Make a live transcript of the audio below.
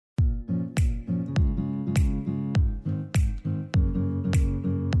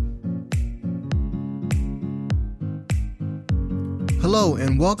Hello,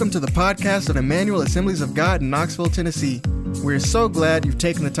 and welcome to the podcast of Emmanuel Assemblies of God in Knoxville, Tennessee. We're so glad you've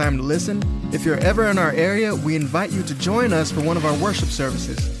taken the time to listen. If you're ever in our area, we invite you to join us for one of our worship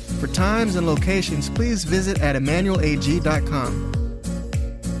services. For times and locations, please visit at emmanuelag.com.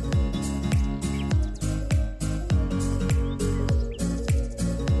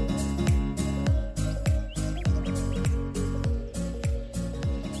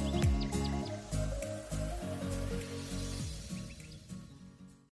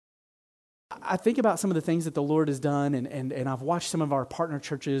 I think about some of the things that the Lord has done, and I've watched some of our partner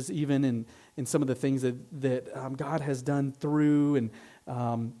churches even in some of the things that God has done through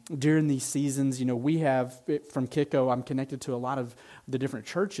and during these seasons. You know, we have, from Kiko, I'm connected to a lot of the different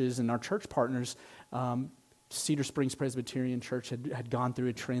churches, and our church partners, Cedar Springs Presbyterian Church had gone through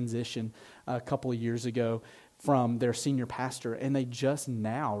a transition a couple of years ago from their senior pastor, and they just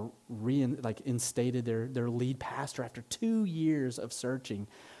now instated their lead pastor after 2 years of searching.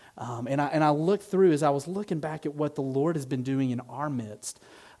 And I looked through, as I was looking back at what the Lord has been doing in our midst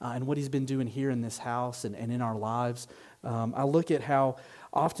and what He's been doing here in this house and in our lives. I look at how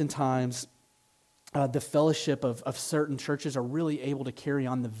oftentimes the fellowship of certain churches are really able to carry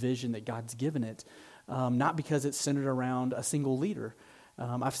on the vision that God's given it, not because it's centered around a single leader.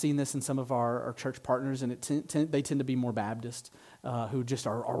 I've seen this in some of our church partners, and they tend to be more Baptist, who just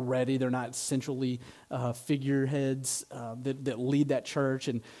are ready. They're not centrally figureheads that lead that church.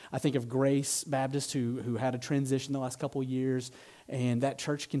 And I think of Grace Baptist, who had a transition the last couple of years, and that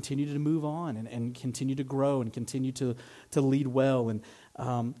church continued to move on and continue to grow and continue to lead well. And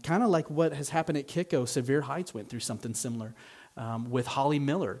kind of like what has happened at Kiko, Sevier Heights went through something similar. With Holly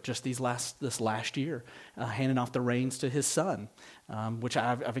Miller just this last year, handing off the reins to his son, which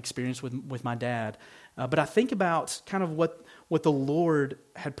I've experienced with my dad. But I think about kind of what the Lord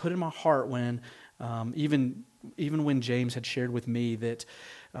had put in my heart when, even when James had shared with me that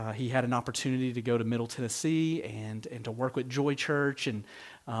he had an opportunity to go to Middle Tennessee and to work with Joy Church. And,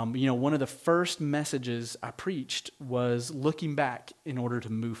 one of the first messages I preached was looking back in order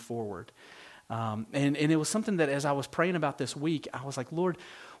to move forward. And it was something that as I was praying about this week, I was like, Lord,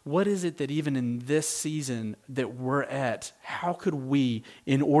 what is it that even in this season that we're at, how could we,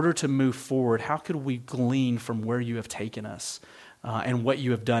 in order to move forward, how could we glean from where you have taken us and what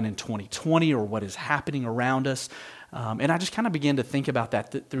you have done in 2020 or what is happening around us? And I just kind of began to think about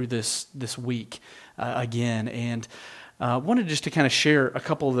that through this week again. And wanted just to kind of share a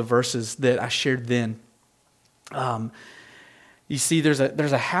couple of the verses that I shared then. You see, there's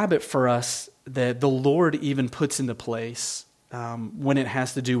a habit for us that the Lord even puts into place when it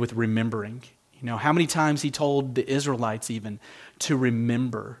has to do with remembering. You know, how many times He told the Israelites even to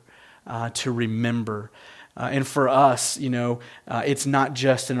remember. And for us, it's not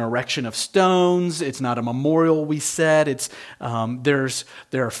just an erection of stones. It's not a memorial we set. It's there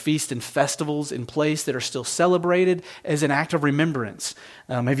are feasts and festivals in place that are still celebrated as an act of remembrance.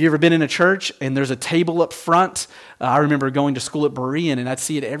 Have you ever been in a church and there's a table up front? I remember going to school at Berean, and I'd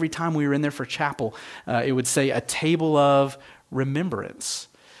see it every time we were in there for chapel. It would say a table of remembrance.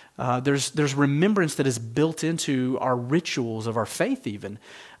 There's remembrance that is built into our rituals of our faith even,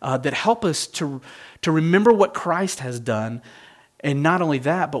 that help us to remember what Christ has done, and not only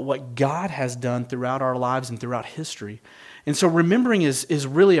that, but what God has done throughout our lives and throughout history. And so remembering is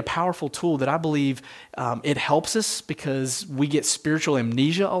really a powerful tool that I believe it helps us because we get spiritual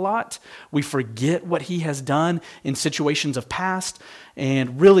amnesia a lot. We forget what He has done in situations of past,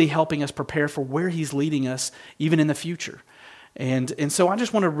 and really helping us prepare for where He's leading us even in the future. And so I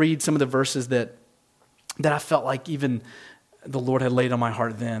just want to read some of the verses that I felt like even the Lord had laid on my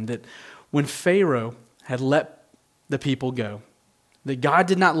heart then, that when Pharaoh had let the people go, that God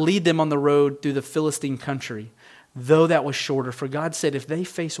did not lead them on the road through the Philistine country, though that was shorter. For God said if they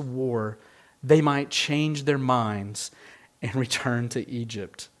face war, they might change their minds and return to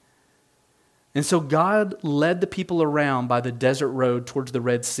Egypt. And so God led the people around by the desert road towards the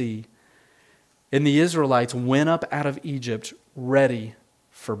Red Sea, and the Israelites went up out of Egypt ready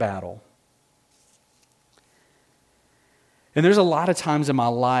for battle. And there's a lot of times in my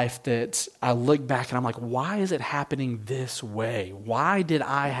life that I look back and I'm like, why is it happening this way? Why did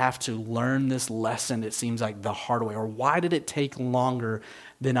I have to learn this lesson, it seems like, the hard way? Or why did it take longer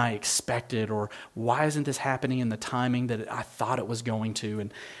than I expected? Or why isn't this happening in the timing that I thought it was going to?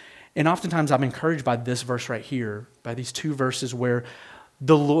 And oftentimes I'm encouraged by this verse right here, by these two verses where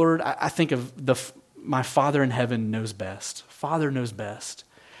the Lord, I think of my Father in heaven knows best. Father knows best.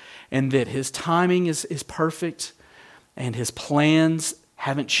 And that His timing is perfect, and His plans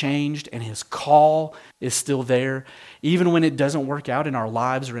haven't changed, and his call is still there. Even when it doesn't work out in our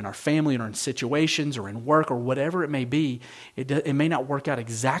lives or in our family or in situations or in work or whatever it may be, it may not work out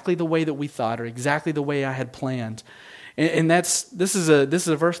exactly the way that we thought or exactly the way I had planned. And this is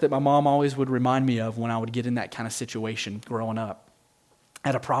a verse that my mom always would remind me of when I would get in that kind of situation growing up.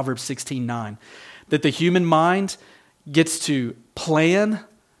 Out of Proverbs 16:9, that the human mind gets to plan,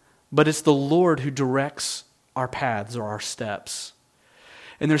 but it's the Lord who directs our paths or our steps.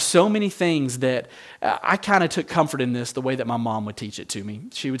 And there's so many things that I kind of took comfort in this the way that my mom would teach it to me.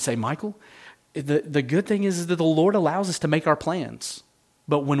 She would say, Michael, the good thing is that the Lord allows us to make our plans.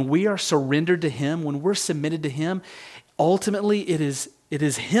 But when we are surrendered to Him, when we're submitted to Him, ultimately it is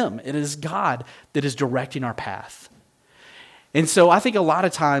Him, it is God that is directing our path. And so I think a lot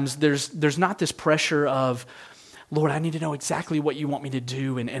of times there's not this pressure of, Lord, I need to know exactly what you want me to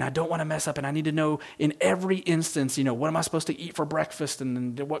do, and I don't want to mess up, and I need to know in every instance, what am I supposed to eat for breakfast,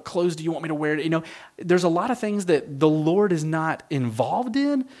 and what clothes do you want me to wear? There's a lot of things that the Lord is not involved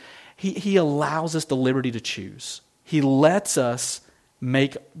in. He allows us the liberty to choose. He lets us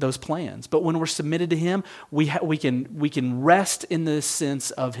make those plans. But when we're submitted to Him, we can rest in the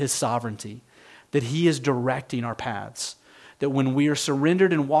sense of His sovereignty, that He is directing our paths. That when we are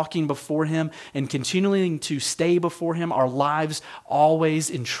surrendered and walking before Him and continuing to stay before Him, our lives always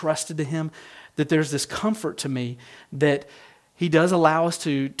entrusted to Him, that there's this comfort to me that He does allow us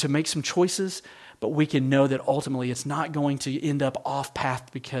to make some choices, but we can know that ultimately it's not going to end up off path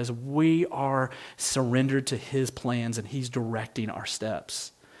because we are surrendered to His plans and He's directing our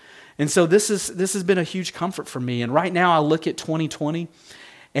steps. And so this has been a huge comfort for me. And right now I look at 2020,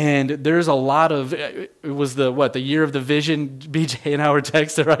 and there's a lot of, it was the year of the vision. BJ and I were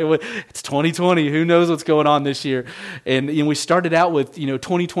texting, right? It's 2020. Who knows what's going on this year? And we started out with,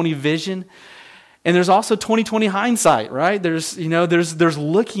 2020 vision. And there's also 2020 hindsight, right? There's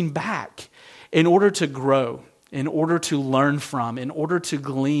looking back in order to grow, in order to learn from, in order to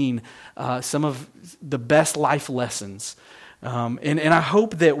glean some of the best life lessons. And I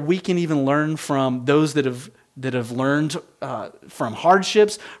hope that we can even learn from those that have learned from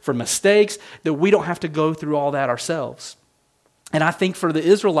hardships, from mistakes, that we don't have to go through all that ourselves. And I think for the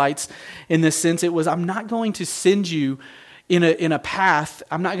Israelites, in this sense, it was, I'm not going to send you in a path,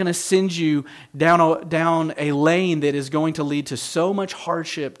 I'm not going to send you down a lane that is going to lead to so much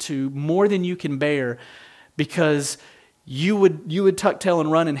hardship, to more than you can bear, because you would tuck tail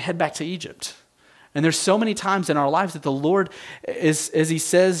and run and head back to Egypt. And there's so many times in our lives that the Lord, as He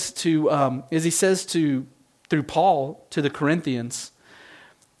says to through Paul to the Corinthians,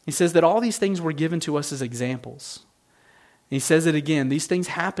 He says that all these things were given to us as examples. And He says it again, these things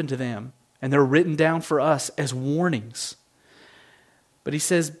happened to them, and they're written down for us as warnings. But He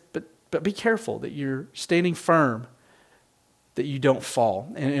says, but be careful that you're standing firm, that you don't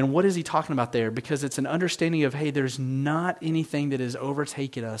fall. And what is He talking about there? Because it's an understanding of, hey, there's not anything that has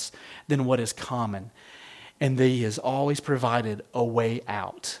overtaken us than what is common. And He has always provided a way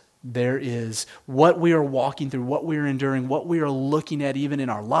out. There is what we are walking through, what we are enduring, what we are looking at even in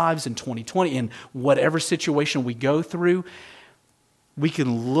our lives in 2020, in whatever situation we go through. We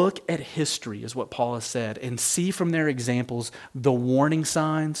can look at history, is what Paul has said, and see from their examples the warning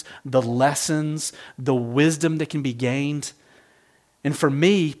signs, the lessons, the wisdom that can be gained. And for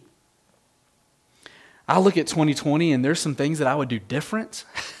me, I look at 2020 and there's some things that I would do different.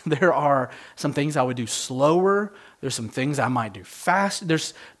 There are some things I would do slower. There's some things I might do fast.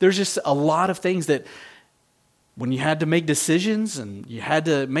 There's just a lot of things that when you had to make decisions and you had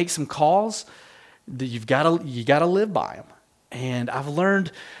to make some calls, that you got to live by them. And I've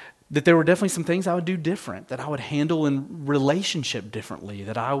learned that there were definitely some things I would do different, that I would handle in relationship differently,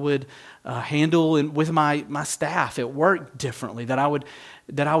 that I would handle with my staff at work differently, that I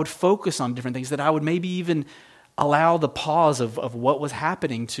would focus on different things, that I would maybe even allow the pause of what was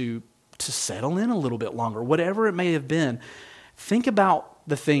happening to settle in a little bit longer, whatever it may have been. Think about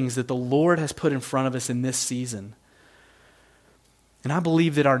the things that the Lord has put in front of us in this season. And I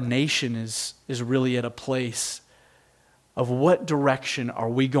believe that our nation is really at a place of what direction are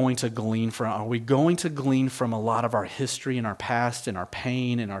we going to glean from? Are we going to glean from a lot of our history and our past and our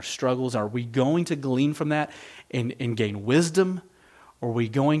pain and our struggles? Are we going to glean from that and gain wisdom? Or are we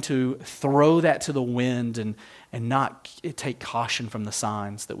going to throw that to the wind and not take caution from the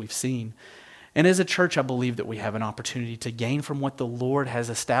signs that we've seen? And as a church, I believe that we have an opportunity to gain from what the Lord has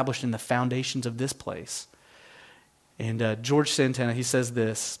established in the foundations of this place. And George Santana, he says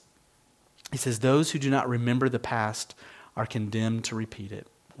this. He says, those who do not remember the past are condemned to repeat it.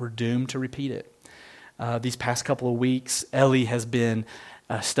 We're doomed to repeat it. These past couple of weeks, Ellie has been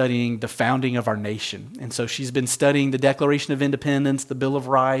studying the founding of our nation. And so she's been studying the Declaration of Independence, the Bill of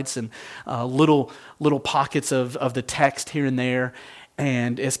Rights, and little pockets of the text here and there.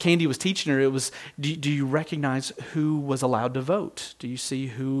 And as Candy was teaching her, it was, do you recognize who was allowed to vote? Do you see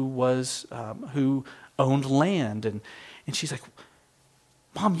who owned land? And she's like,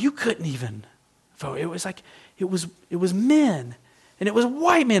 Mom, you couldn't even vote. It was like, it was men. And it was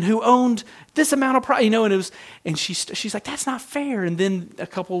white men who owned this amount of property, and she's like, that's not fair. And then a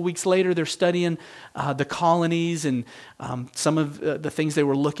couple of weeks later, they're studying the colonies, and some of the things they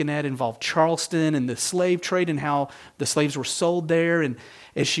were looking at involved Charleston and the slave trade and how the slaves were sold there. And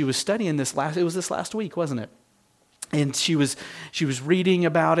as she was studying this last week, wasn't it? And she was reading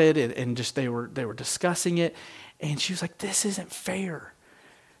about it, and just they were discussing it, and she was like, this isn't fair.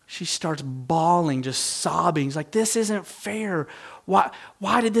 She starts bawling, just sobbing. She's like, this isn't fair.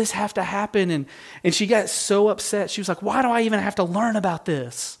 Why did this have to happen? And she got so upset. She was like, why do I even have to learn about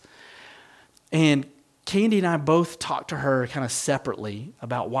this? And Candy and I both talked to her kind of separately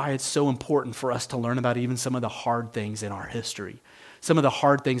about why it's so important for us to learn about even some of the hard things in our history, some of the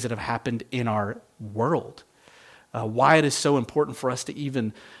hard things that have happened in our world. Why it is so important for us to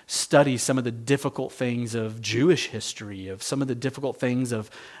even study some of the difficult things of Jewish history, of some of the difficult things of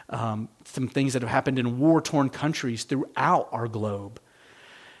some things that have happened in war-torn countries throughout our globe.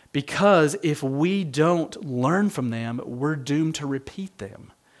 Because if we don't learn from them, we're doomed to repeat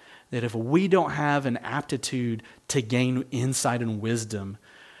them. That if we don't have an aptitude to gain insight and wisdom,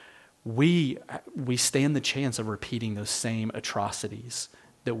 we stand the chance of repeating those same atrocities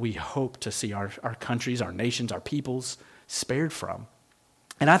that we hope to see our countries, our nations, our peoples spared from.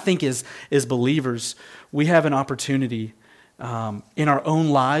 And I think as believers, we have an opportunity in our own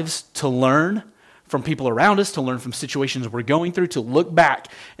lives to learn from people around us, to learn from situations we're going through, to look back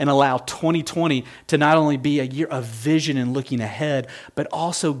and allow 2020 to not only be a year of vision and looking ahead, but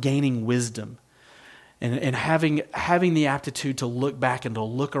also gaining wisdom. And having the aptitude to look back and to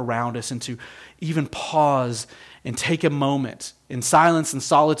look around us and to even pause and take a moment in silence and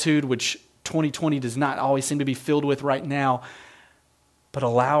solitude, which 2020 does not always seem to be filled with right now, but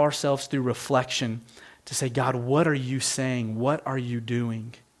allow ourselves through reflection to say, God, what are you saying? What are you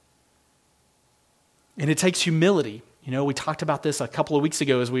doing? And it takes humility. We talked about this a couple of weeks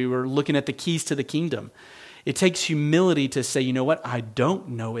ago as we were looking at the keys to the kingdom. It takes humility to say, you know what? I don't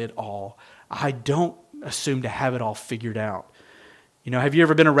know it all. I don't assume to have it all figured out. Have you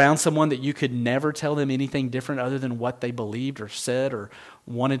ever been around someone that you could never tell them anything different other than what they believed or said or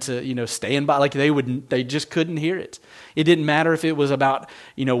wanted to, stand by? Like they just couldn't hear it. It didn't matter if it was about,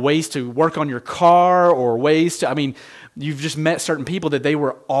 ways to work on your car or ways to, you've just met certain people that they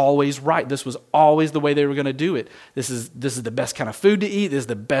were always right. This was always the way they were going to do it. This is the best kind of food to eat. This is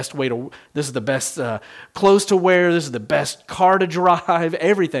the best this is the best clothes to wear. This is the best car to drive,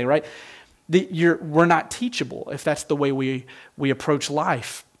 everything, right? We're not teachable if that's the way we approach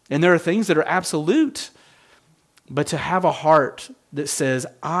life. And there are things that are absolute, but to have a heart that says,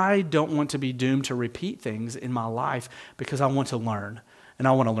 I don't want to be doomed to repeat things in my life because I want to learn. And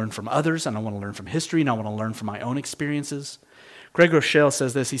I want to learn from others, and I want to learn from history, and I want to learn from my own experiences. Craig Rochelle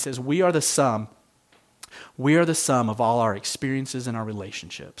says this. He says, we are the sum of all our experiences and our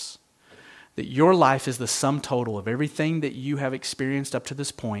relationships. That your life is the sum total of everything that you have experienced up to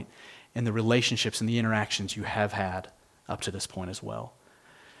this point, and the relationships and the interactions you have had up to this point as well.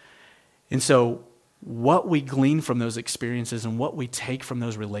 And so what we glean from those experiences and what we take from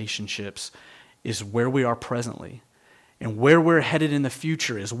those relationships is where we are presently. And where we're headed in the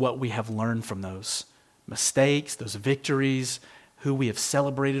future is what we have learned from those mistakes, those victories, who we have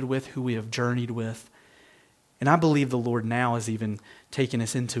celebrated with, who we have journeyed with. And I believe the Lord now has even taken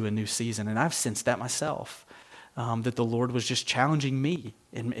us into a new season, and I've sensed that myself. That the Lord was just challenging me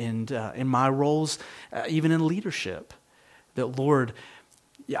in my roles, even in leadership. That, Lord,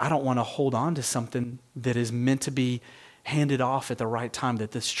 I don't want to hold on to something that is meant to be handed off at the right time,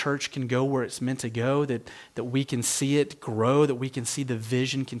 that this church can go where it's meant to go, that we can see it grow, that we can see the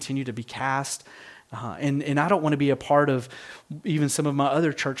vision continue to be cast. And I don't want to be a part of even some of my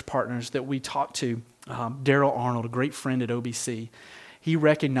other church partners that we talk to. Daryl Arnold, a great friend at OBC. He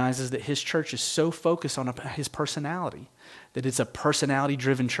recognizes that his church is so focused on his personality, that it's a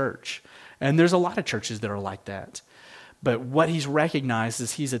personality-driven church. And there's a lot of churches that are like that. But what he's recognized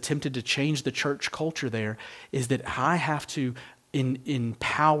is he's attempted to change the church culture there, is that I have to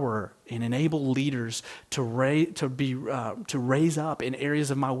empower and enable leaders to raise up in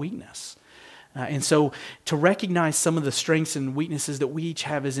areas of my weakness. And so to recognize some of the strengths and weaknesses that we each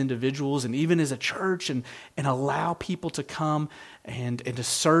have as individuals and even as a church, and allow people to come and to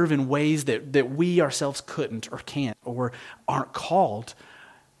serve in ways that we ourselves couldn't or can't or aren't called,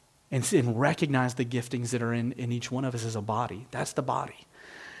 and recognize the giftings that are in each one of us as a body. That's the body.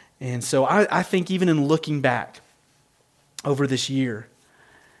 And so I think even in looking back over this year,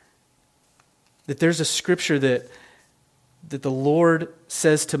 that there's a scripture that the Lord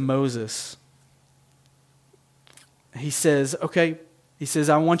says to Moses. He says,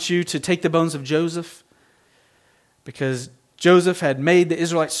 I want you to take the bones of Joseph, because Joseph had made the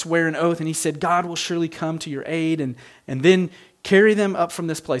Israelites swear an oath, and he said, God will surely come to your aid, and then carry them up from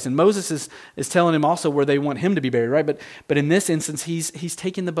this place. And Moses is telling him also where they want him to be buried, right? But in this instance, he's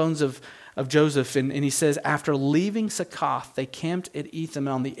taking the bones of Joseph, and he says, after leaving Succoth, they camped at Etham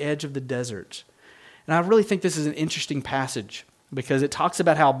on the edge of the desert. And I really think this is an interesting passage, because it talks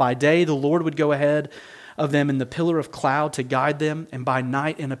about how by day the Lord would go ahead of them in the pillar of cloud to guide them, and by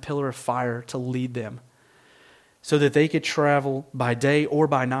night in a pillar of fire to lead them, so that they could travel by day or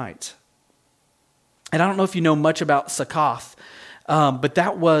by night. And I don't know if you know much about Succoth, but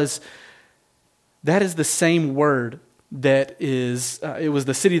that is the same word that is, it was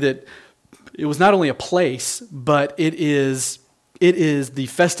the city that, it was not only a place, but it is the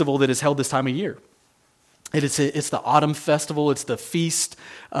festival that is held this time of year. It's the autumn festival. It's the feast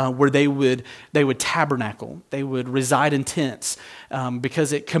where they would tabernacle. They would reside in tents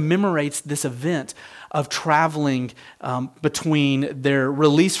because it commemorates this event of traveling between their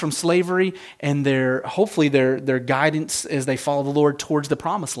release from slavery and hopefully their guidance as they follow the Lord towards the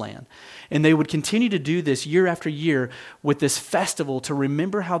promised land. And they would continue to do this year after year with this festival to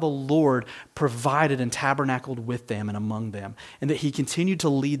remember how the Lord provided and tabernacled with them and among them, and that he continued to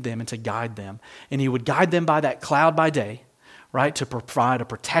lead them and to guide them. And he would guide them by that cloud by day, right, to provide a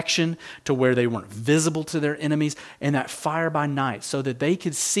protection to where they weren't visible to their enemies, and that fire by night so that they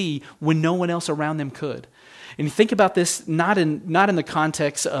could see when no one else around them could. And you think about this not in the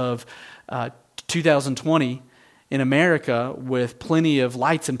context of 2020 in America with plenty of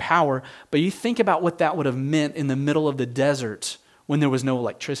lights and power, but you think about what that would have meant in the middle of the desert when there was no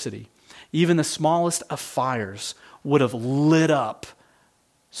electricity. Even the smallest of fires would have lit up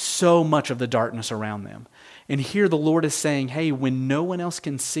so much of the darkness around them. And here the Lord is saying, hey, when no one else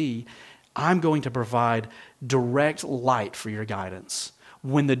can see, I'm going to provide direct light for your guidance.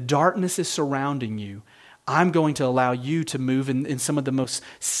 When the darkness is surrounding you, I'm going to allow you to move in some of the most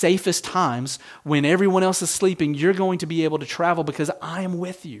safest times. When everyone else is sleeping, you're going to be able to travel because I am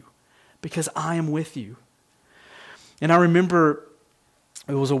with you. Because I am with you. And I remember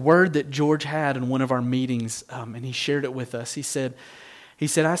it was a word that George had in one of our meetings, and he shared it with us. He said,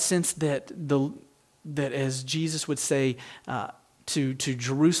 I sense that as Jesus would say to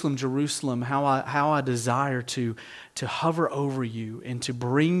Jerusalem, Jerusalem, how I desire to hover over you and to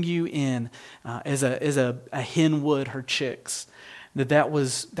bring you in as a hen would her chicks. That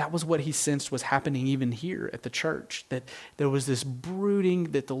was what he sensed was happening even here at the church, that there was this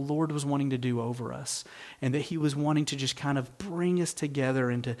brooding that the Lord was wanting to do over us, and that he was wanting to just kind of bring us together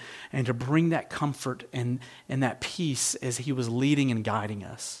and to bring that comfort and that peace as he was leading and guiding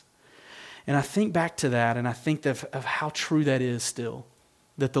us. And I think back to that, and I think of how true that is still,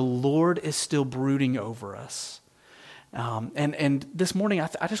 that the Lord is still brooding over us. And this morning,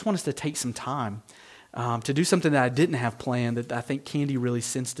 I just want us to take some time to do something that I didn't have planned, that I think Candy really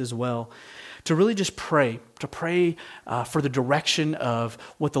sensed as well, to really just pray, for the direction of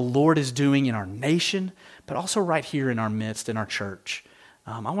what the Lord is doing in our nation, but also right here in our midst, in our church.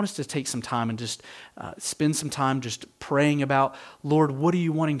 I want us to take some time and just spend some time just praying about, Lord, what are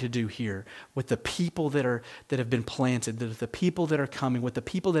you wanting to do here with the people that have been planted, the people that are coming, with the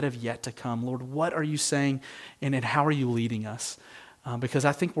people that have yet to come? Lord, what are you saying, and how are you leading us? Because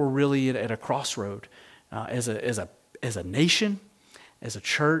I think we're really at a crossroad as a nation, as a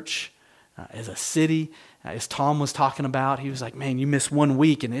church, as a city. As Tom was talking about, he was like, man, you miss 1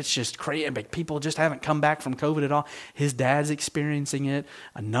 week and it's just crazy. People just haven't come back from COVID at all. His dad's experiencing it.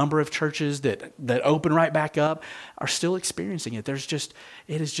 A number of churches that open right back up are still experiencing it. It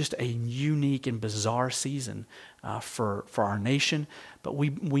is just a unique and bizarre season for our nation. But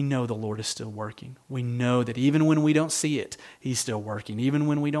we know the Lord is still working. We know that even when we don't see it, he's still working. Even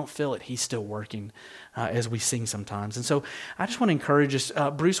when we don't feel it, he's still working as we sing sometimes. And so I just want to encourage us.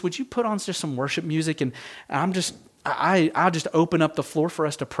 Bruce, would you put on just some worship music? And I'll just open up the floor for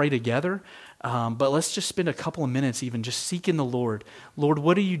us to pray together. But let's just spend a couple of minutes even just seeking the Lord. Lord,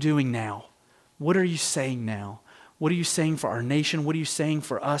 what are you doing now? What are you saying now? What are you saying for our nation? What are you saying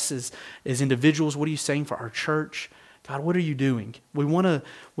for us as individuals? What are you saying for our church? God, what are you doing? We want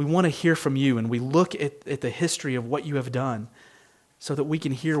to hear from you, and we look at the history of what you have done so that we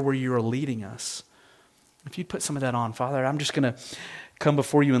can hear where you are leading us. If you'd put some of that on, Father, I'm just going to come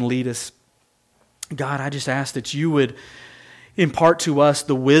before you and lead us. God, I just ask that you would impart to us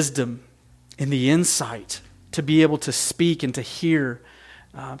the wisdom and the insight to be able to speak and to hear,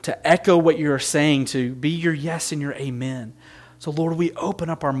 to echo what you're saying, to be your yes and your amen. So Lord, we open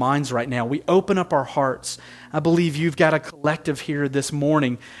up our minds right now. We open up our hearts. I believe you've got a collective here this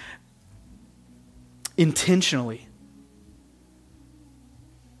morning intentionally.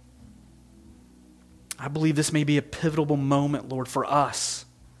 I believe this may be a pivotal moment, Lord, for us.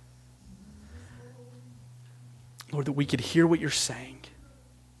 Lord, that we could hear what you're saying,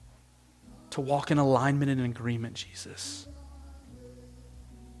 to walk in alignment and agreement, Jesus.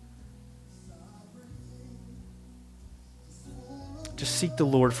 Just seek the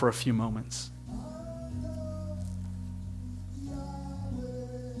Lord for a few moments.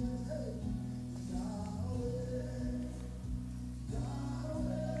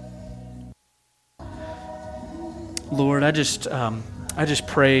 Lord, I just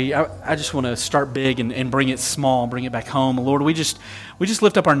pray. I just want to start big and bring it small, bring it back home. Lord, we just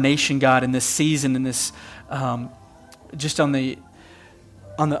lift up our nation, God, in this season, in this just on a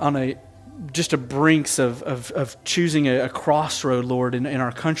brinks of choosing a crossroad, Lord, in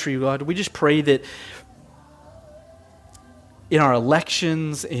our country, God. We just pray that in our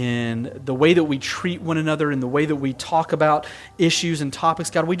elections, in the way that we treat one another, in the way that we talk about issues and topics,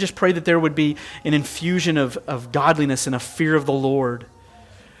 God, we just pray that there would be an infusion of godliness and a fear of the Lord.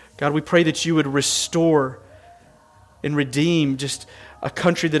 God, we pray that you would restore and redeem just a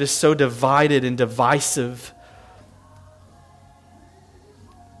country that is so divided and divisive.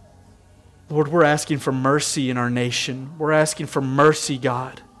 Lord, we're asking for mercy in our nation. We're asking for mercy,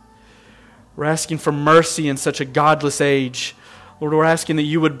 God. We're asking for mercy in such a godless age. Lord, we're asking that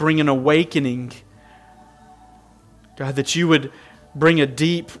you would bring an awakening. God, that you would bring a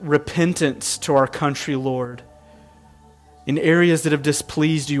deep repentance to our country, Lord, in areas that have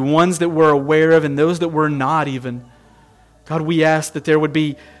displeased you, ones that we're aware of and those that we're not even. God, we ask that there would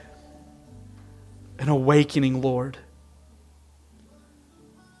be an awakening, Lord.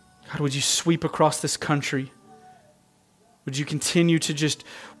 God, would you sweep across this country? Would you continue to just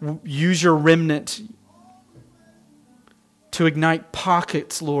use your remnant to ignite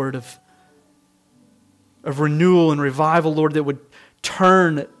pockets, Lord, of renewal and revival, Lord, that would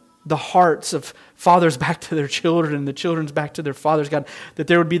turn the hearts of fathers back to their children and the children's back to their fathers, God, that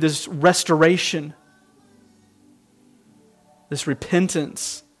there would be this restoration, this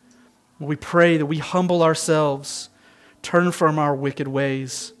repentance. We pray that we humble ourselves, turn from our wicked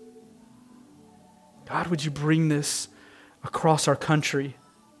ways. God, would you bring this across our country?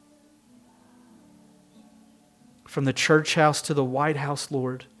 From the church house to the White House,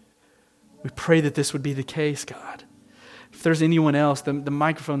 Lord. We pray that this would be the case, God. If there's anyone else, the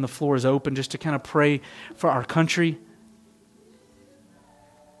microphone, the floor is open just to kind of pray for our country,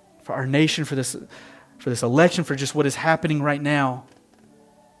 for our nation, for this election, for just what is happening right now.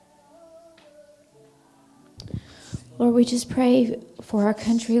 Lord, we just pray for our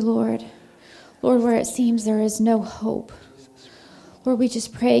country, Lord. Lord, where it seems there is no hope. Lord, we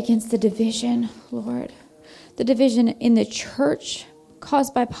just pray against the division, Lord. The division in the church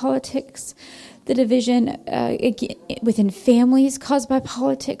caused by politics. The division within families caused by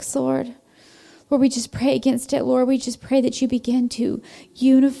politics, Lord. Lord, we just pray against it, Lord. We just pray that you begin to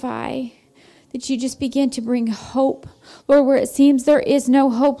unify, that you just begin to bring hope. Lord, where it seems there is no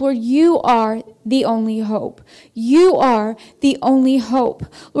hope, Lord, you are the only hope. You are the only hope.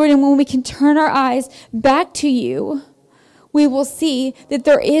 Lord, and when we can turn our eyes back to you, we will see that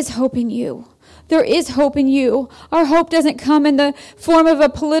there is hope in you. There is hope in you. Our hope doesn't come in the form of a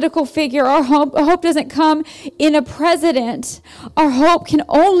political figure. Our hope doesn't come in a president. Our hope can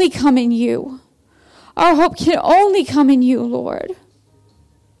only come in you. Our hope can only come in you, Lord.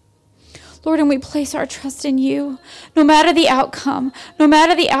 Lord, and we place our trust in you. No matter the outcome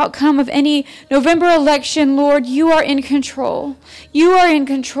of any November election, Lord, you are in control. You are in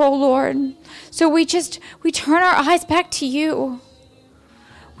control, Lord. So we turn our eyes back to you.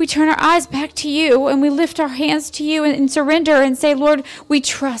 We turn our eyes back to you and we lift our hands to you and surrender and say, Lord, we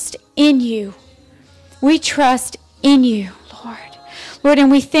trust in you. We trust in you, Lord. Lord, and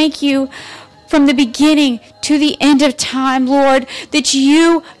we thank you from the beginning to the end of time, Lord, that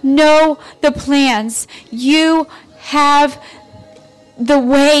you know the plans. You have the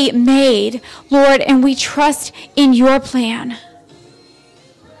way made, Lord, and we trust in your plan.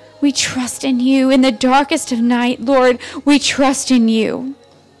 We trust in you. In the darkest of night, Lord, we trust in you.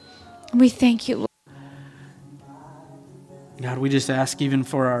 We thank you, Lord. God, we just ask even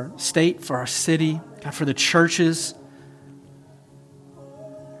for our state, for our city, God, for the churches.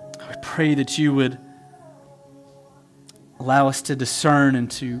 I pray that you would allow us to discern and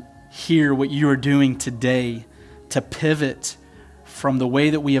to hear what you are doing today, to pivot from the way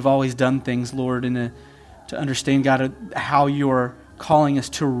that we have always done things, Lord, and to understand, God, how you're calling us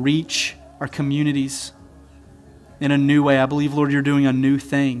to reach our communities in a new way. I believe, Lord, you're doing a new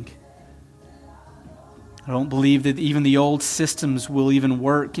thing. I don't believe that even the old systems will even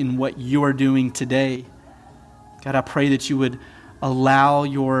work in what you are doing today. God, I pray that you would allow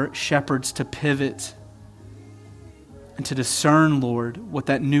your shepherds to pivot and to discern, Lord, what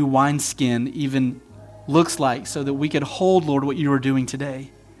that new wineskin even looks like, so that we could hold, Lord, what you are doing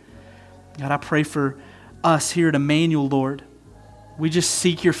today. God, I pray for us here at Emmanuel, Lord. We just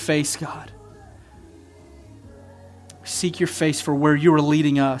seek your face, God. We seek your face for where you are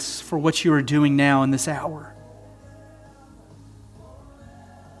leading us, for what you are doing now in this hour.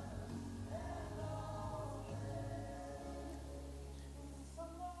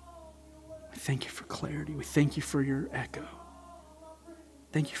 We thank you for clarity. We thank you for your echo.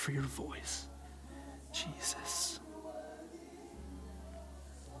 Thank you for your voice, Jesus.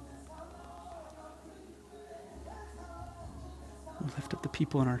 We lift up the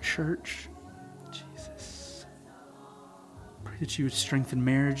people in our church, Jesus. Pray that you would strengthen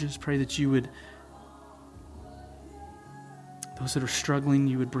marriages. Pray that you would, those that are struggling,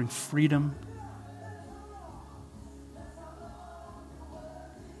 you would bring freedom.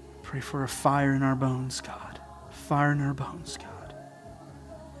 Pray for a fire in our bones, God. Fire in our bones, God.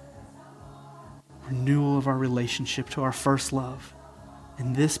 Renewal of our relationship to our first love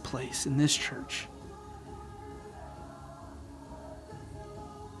in this place, in this church.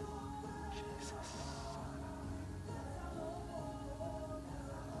 Jesus.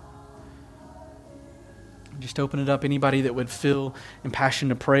 Just open it up. Anybody that would feel impassioned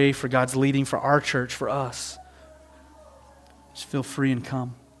to pray for God's leading for our church, for us, just feel free and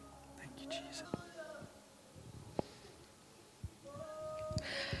come.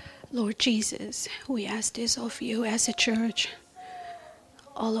 Lord Jesus, we ask this of you as a church,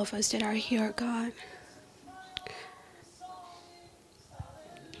 all of us that are here, God.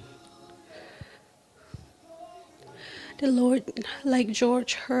 The Lord, like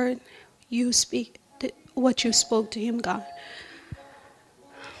George heard you speak, what you spoke to him, God.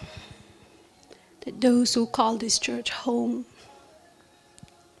 That those who call this church home,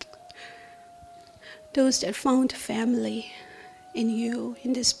 those that found family in you,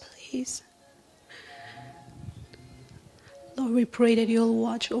 in this place, Lord, we pray that you'll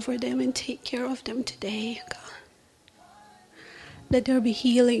watch over them and take care of them today, God. Let there be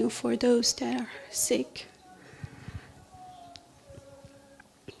healing for those that are sick.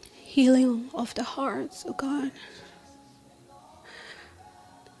 Healing of the hearts, oh God.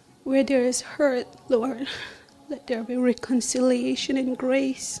 Where there is hurt, Lord, let there be reconciliation and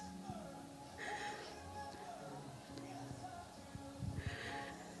grace.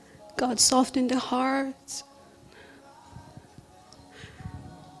 God, soften the hearts.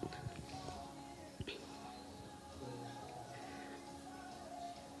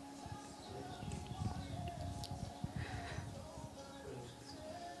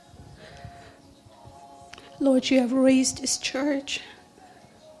 Lord, you have raised this church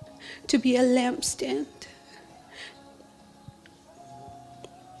to be a lampstand.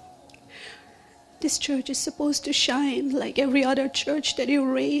 This church is supposed to shine like every other church that you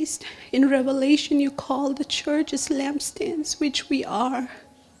raised. In Revelation, you call the church as lampstands, which we are.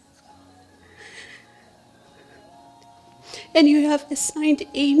 And you have assigned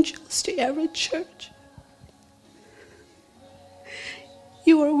angels to every church.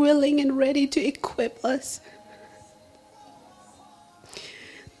 You are willing and ready to equip us.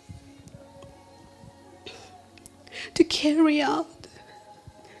 To carry out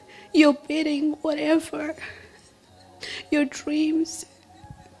your bidding, whatever, your dreams,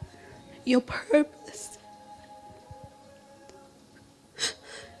 your purpose.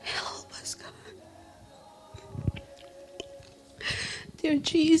 Help us, God. Dear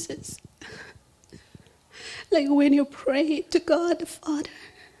Jesus, like when you prayed to God the Father,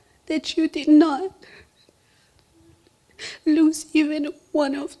 that you did not lose even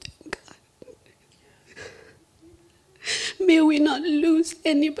one of them, God. May we not lose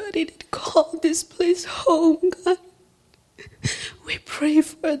anybody that called this place home, God. We pray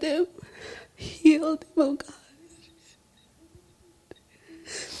for them. Heal them, oh God.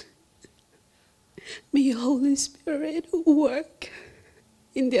 May Holy Spirit work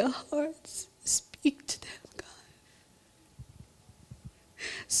in their hearts. Speak to them, God.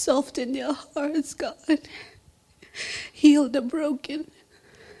 Soften their hearts, God. Heal the broken.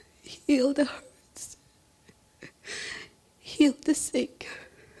 Heal the hurts. Heal the sick.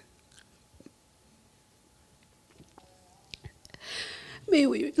 May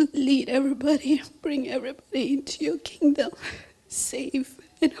we lead everybody, bring everybody into your kingdom safe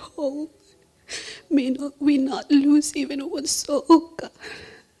and whole. May we not lose even one soul, God.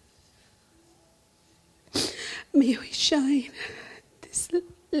 May we shine. This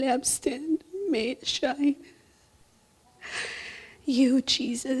lampstand, may it shine. You,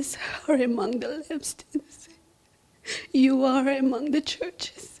 Jesus, are among the lampstands. You are among the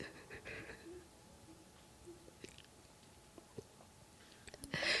churches.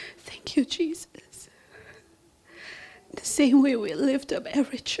 Thank you, Jesus. The same way we lift up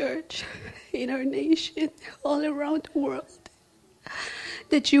every church in our nation, all around the world,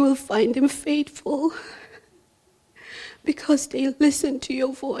 that you will find them faithful because they listen to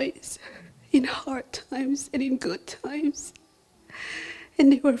your voice in hard times and in good times,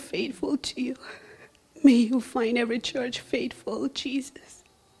 and they were faithful to you. May you find every church faithful, Jesus.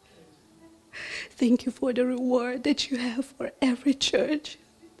 Thank you for the reward that you have for every church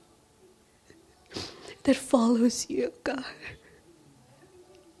that follows you, God.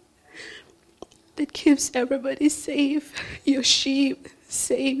 That keeps everybody safe, your sheep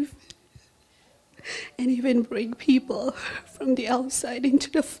safe, and even bring people from the outside into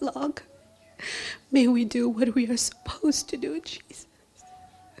the flock. May we do what we are supposed to do, Jesus.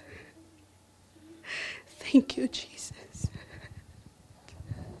 Thank you, Jesus.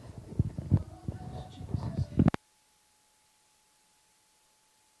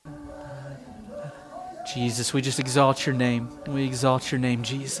 Jesus, we just exalt your name. We exalt your name,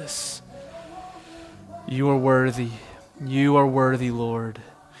 Jesus. You are worthy. You are worthy, Lord.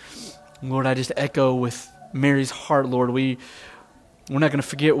 Lord, I just echo with Mary's heart, Lord. We're not going to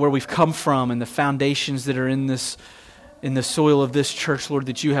forget where we've come from and the foundations that are in the soil of this church, Lord,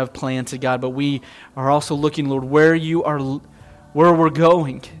 that you have planted, God. But we are also looking, Lord, where we're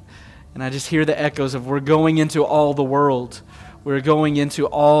going. And I just hear the echoes of we're going into all the world. We're going into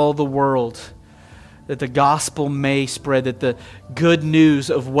all the world, that the gospel may spread, that the good news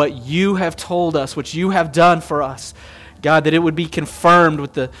of what you have told us, what you have done for us, God, that it would be confirmed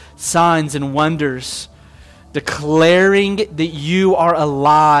with the signs and wonders, declaring that you are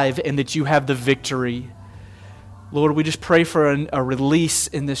alive and that you have the victory. Lord, we just pray for a release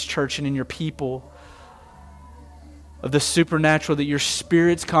in this church and in your people of the supernatural, that your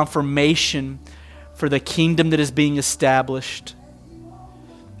Spirit's confirmation for the kingdom that is being established.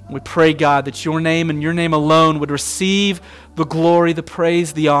 We pray, God, that your name and your name alone would receive the glory, the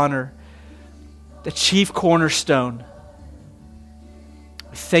praise, the honor, the chief cornerstone.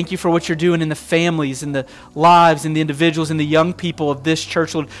 We thank you for what you're doing in the families, in the lives, in the individuals, in the young people of this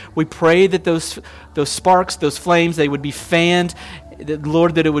church, Lord. We pray that those sparks, those flames, they would be fanned, that,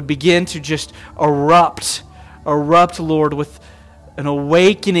 Lord, that it would begin to just erupt, Lord, with an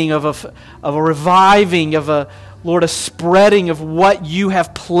awakening of a reviving, of a, Lord, a spreading of what you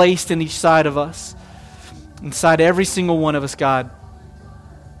have placed in each side of us, inside every single one of us, God.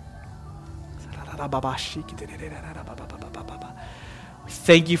 We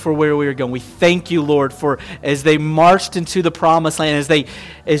thank you for where we are going. We thank you, Lord, for as they marched into the promised land,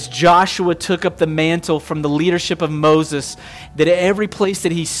 as Joshua took up the mantle from the leadership of Moses, that every place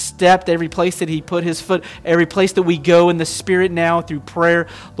that he stepped, every place that he put his foot, every place that we go in the Spirit now through prayer,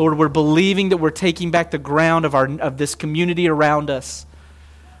 Lord, we're believing that we're taking back the ground of this community around us.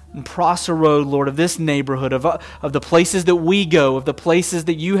 And Prosser Road, Lord, of this neighborhood, of the places that we go, of the places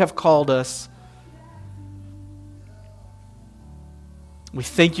that you have called us. We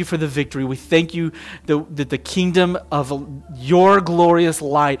thank you for the victory. We thank you that the kingdom of your glorious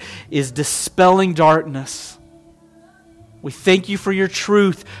light is dispelling darkness. We thank you for your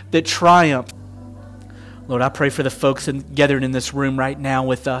truth that triumphs. Lord, I pray for the folks gathered in this room right now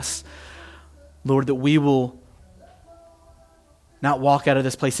with us. Lord, that we will not walk out of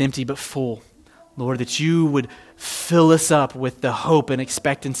this place empty but full. Lord, that you would fill us up with the hope and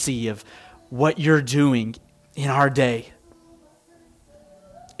expectancy of what you're doing in our day,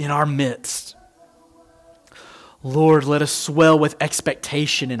 in our midst. Lord, let us swell with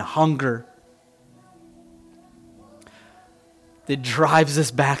expectation and hunger that drives us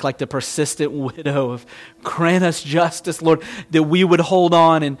back like the persistent widow. Grant us justice, Lord, that we would hold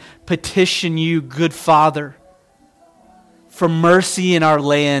on and petition you, good Father, for mercy in our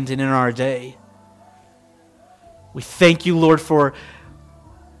land and in our day. We thank you, Lord, for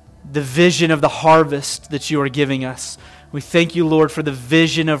the vision of the harvest that you are giving us. We thank you, Lord, for the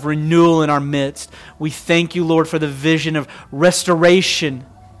vision of renewal in our midst. We thank you, Lord, for the vision of restoration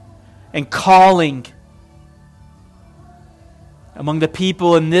and calling among the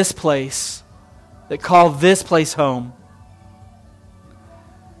people in this place that call this place home.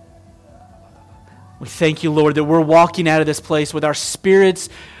 We thank you, Lord, that we're walking out of this place with our spirits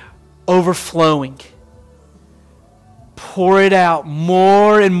overflowing, pour it out.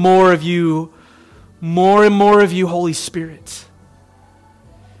 More and more of you. More and more of you, Holy Spirit.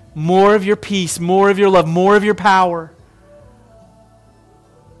 More of your peace, more of your love, more of your power.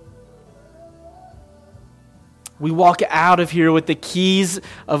 We walk out of here with the keys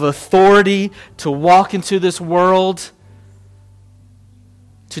of authority to walk into this world,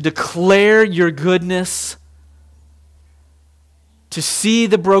 to declare your goodness, to see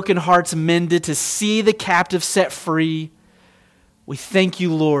the broken hearts mended, to see the captive set free. We thank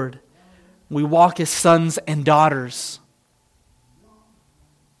you, Lord. We walk as sons and daughters.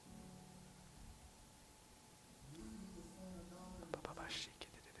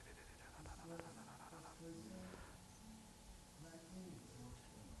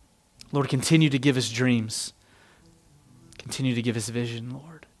 Lord, continue to give us dreams. Continue to give us vision,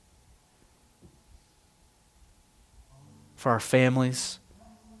 Lord. For our families,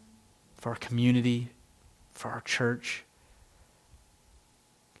 for our community, for our church.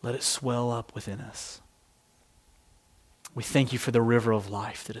 Let it swell up within us. We thank you for the river of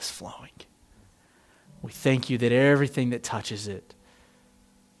life that is flowing. We thank you that everything that touches it,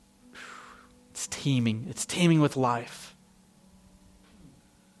 it's teeming. It's teeming with life.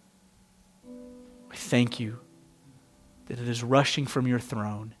 We thank you that it is rushing from your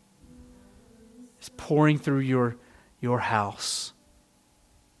throne. It's pouring through your house.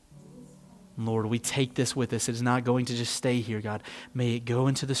 Lord, we take this with us. It is not going to just stay here, God. May it go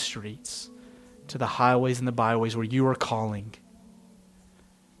into the streets, to the highways and the byways where you are calling.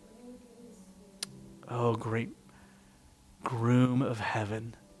 Oh, great groom of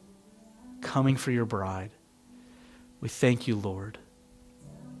heaven, coming for your bride. We thank you, Lord.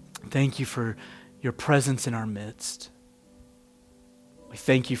 Thank you for your presence in our midst. We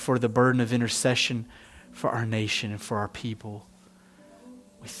thank you for the burden of intercession for our nation and for our people.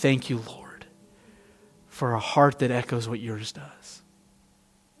 We thank you, Lord, for a heart that echoes what yours does.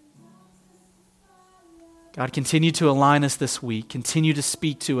 God, continue to align us this week. Continue to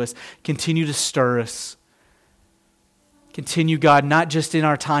speak to us. Continue to stir us. Continue, God, not just in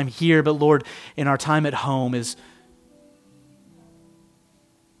our time here, but Lord, in our time at home as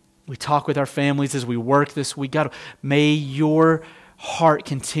we talk with our families, as we work this week. God, may your heart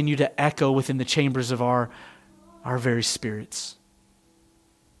continue to echo within the chambers of our very spirits.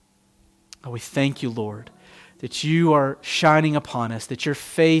 Oh, we thank you, Lord, that you are shining upon us, that your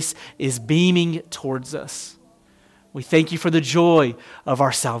face is beaming towards us. We thank you for the joy of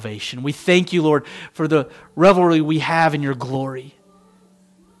our salvation. We thank you, Lord, for the revelry we have in your glory.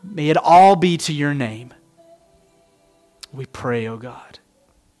 May it all be to your name. We pray, oh God.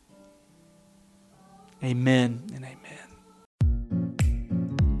 Amen and amen.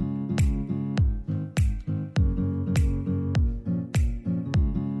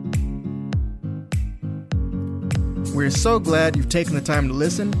 We're so glad you've taken the time to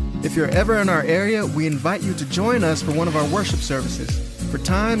listen. If you're ever in our area, we invite you to join us for one of our worship services. For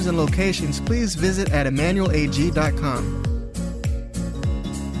times and locations, please visit at emmanuelag.com.